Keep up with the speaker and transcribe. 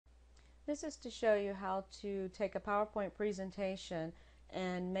This is to show you how to take a PowerPoint presentation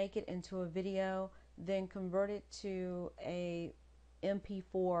and make it into a video, then convert it to a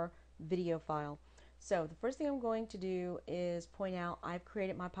MP4 video file. So the first thing I'm going to do is point out I've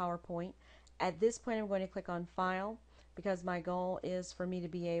created my PowerPoint. At this point I'm going to click on File because my goal is for me to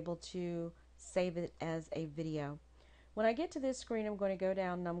be able to save it as a video. When I get to this screen, I'm going to go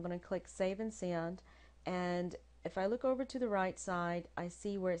down and I'm going to click Save and Send, and if I look over to the right side, I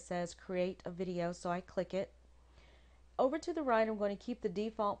see where it says create a video, so I click it. Over to the right, I'm going to keep the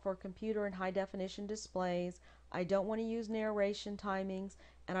default for computer and high definition displays. I don't want to use narration timings,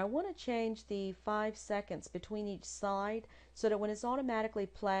 and I want to change the 5 seconds between each slide so that when it's automatically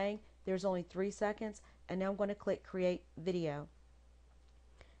playing, there's only 3 seconds, and now I'm going to click create video.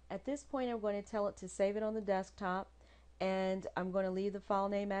 At this point, I'm going to tell it to save it on the desktop, and I'm going to leave the file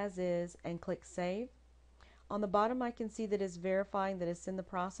name as is and click save. On the bottom I can see that it's verifying that it's in the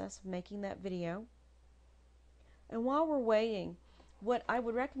process of making that video. And while we're waiting, what I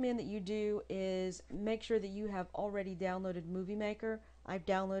would recommend that you do is make sure that you have already downloaded Movie Maker. I've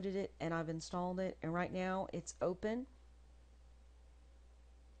downloaded it and I've installed it, and right now it's open.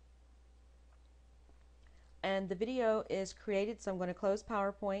 And the video is created, so I'm going to close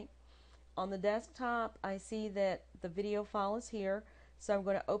PowerPoint. On the desktop I see that the video file is here, so I'm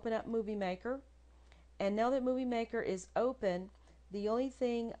going to open up Movie Maker. And now that Movie Maker is open, the only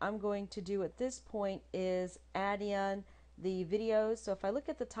thing I'm going to do at this point is add in the videos. So if I look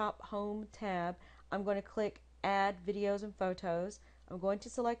at the top Home tab, I'm going to click Add Videos and Photos. I'm going to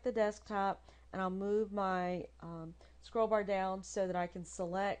select the desktop, and I'll move my scroll bar down so that I can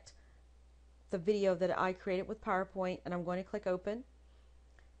select the video that I created with PowerPoint, and I'm going to click Open.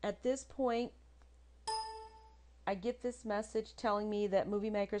 At this point, I get this message telling me that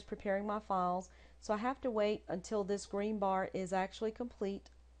Movie Maker is preparing my files, so I have to wait until this green bar is actually complete.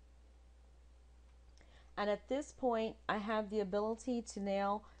 And at this point I have the ability to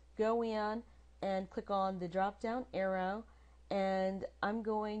now go in and click on the drop down arrow, and I'm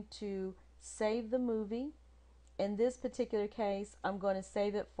going to save the movie. In this particular case I'm going to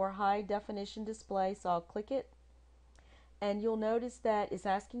save it for high definition display, so I'll click it, and you'll notice that it's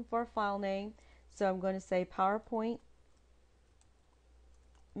asking for a file name. So I'm going to say PowerPoint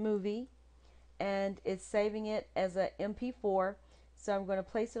movie, and it's saving it as a MP4. So I'm going to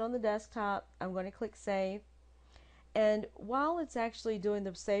place it on the desktop. I'm going to click save. And while it's actually doing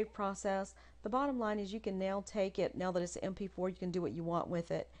the save process, the bottom line is you can now take it, now that it's an MP4, you can do what you want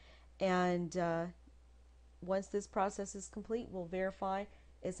with it. And once this process is complete, we'll verify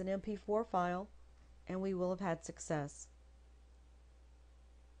it's an MP4 file, and we will have had success.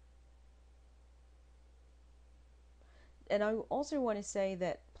 And I also want to say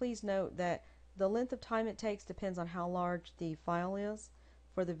that please note that the length of time it takes depends on how large the file is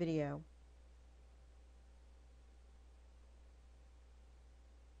for the video.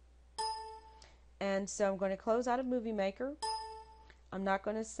 And so I'm going to close out of Movie Maker. I'm not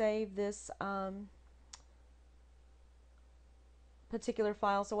going to save this particular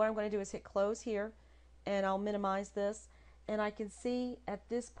file, so what I'm going to do is hit close here, and I'll minimize this, and I can see at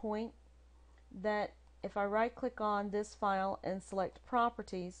this point that if I right click on this file and select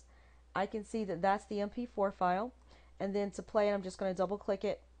properties, I can see that that's the MP4 file. And then to play it, I'm just going to double click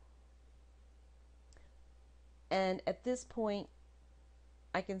it, and at this point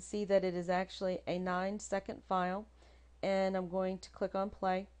I can see that it is actually a 9-second file, and I'm going to click on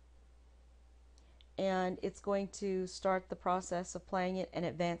play, and it's going to start the process of playing it and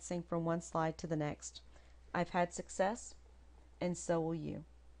advancing from one slide to the next. I've had success, and so will you.